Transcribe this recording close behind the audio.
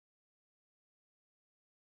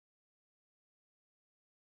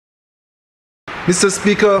Mr.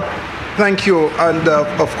 Speaker, thank you. And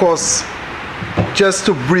of course, just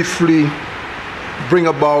to briefly bring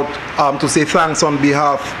about, to say thanks on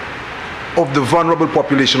behalf of the vulnerable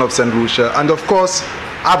population of St. Lucia. And of course,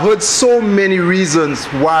 I've heard so many reasons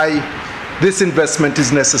why this investment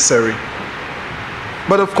is necessary.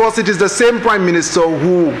 But of course, it is the same Prime Minister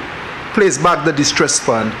who placed back the distress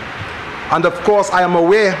fund. And of course, I am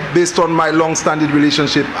aware, based on my long-standing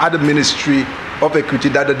relationship at the Ministry of Equity,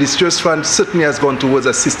 that the distress fund certainly has gone towards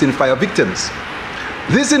assisting fire victims.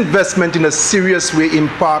 This investment in a serious way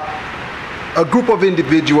impacts a group of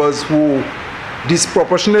individuals who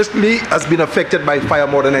disproportionately has been affected by fire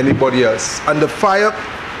more than anybody else. And the fire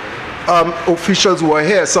officials who were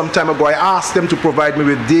here some time ago, I asked them to provide me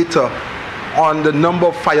with data on the number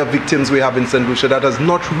of fire victims we have in St. Lucia that has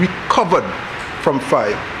not recovered from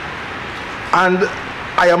fire. And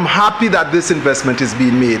I am happy that this investment is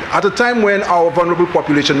being made at a time when our vulnerable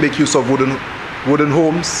population make use of wooden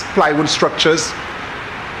homes, plywood structures.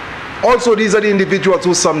 Also, these are the individuals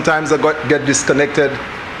who sometimes get disconnected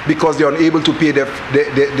because they're unable to pay their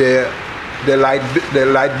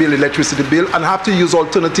light bill, electricity bill, and have to use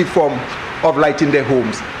alternative form of lighting their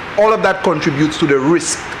homes. All of that contributes to the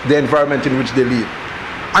risk, the environment in which they live.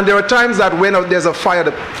 And there are times that when there's a fire,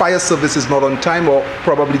 the fire service is not on time, or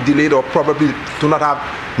probably delayed, or probably do not have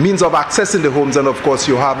means of accessing the homes, and of course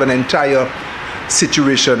you have an entire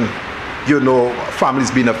situation, families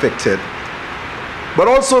being affected. But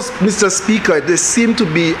also, Mr. Speaker, there seemed to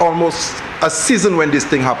be almost a season when this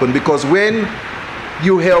thing happened, because when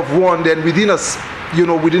you have one, then within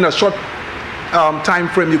a short time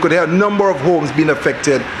frame, you could have a number of homes being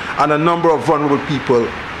affected and a number of vulnerable people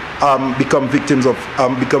become victims of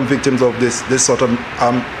this sort of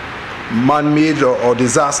man-made or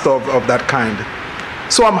disaster of that kind.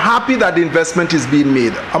 So I'm happy that the investment is being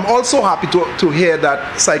made. I'm also happy to hear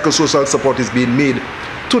that psychosocial support is being made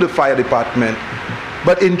to the fire department.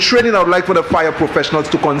 But in training, I would like for the fire professionals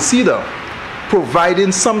to consider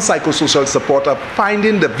providing some psychosocial support, of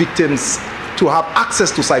finding the victims to have access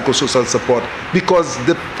to psychosocial support, because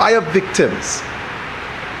the fire victims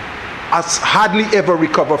has hardly ever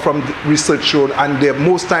recovered from research shown, and they're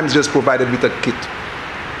most times just provided with a kit.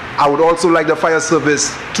 I would also like the fire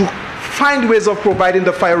service to find ways of providing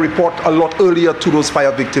the fire report a lot earlier to those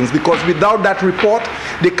fire victims, because without that report,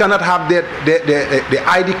 they cannot have their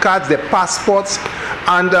ID cards, their passports,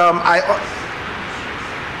 and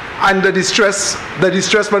the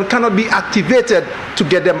distress fund cannot be activated to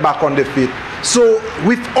get them back on their feet. So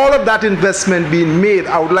with all of that investment being made,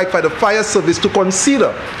 I would like for the fire service to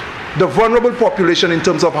consider the vulnerable population in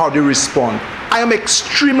terms of how they respond. I am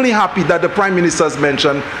extremely happy that the Prime Minister has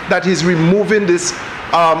mentioned that he's removing this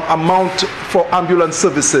amount for ambulance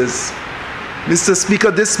services. Mr.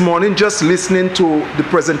 Speaker, this morning, just listening to the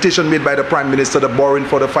presentation made by the Prime Minister, the borrowing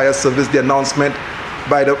for the fire service, the announcement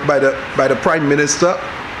by the Prime Minister,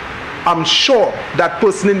 I'm sure that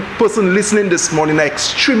person listening this morning are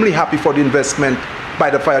extremely happy for the investment by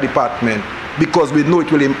the fire department, because we know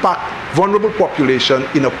it will impact vulnerable population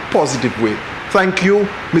in a positive way. Thank you,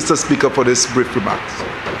 Mr. Speaker, for this brief remarks.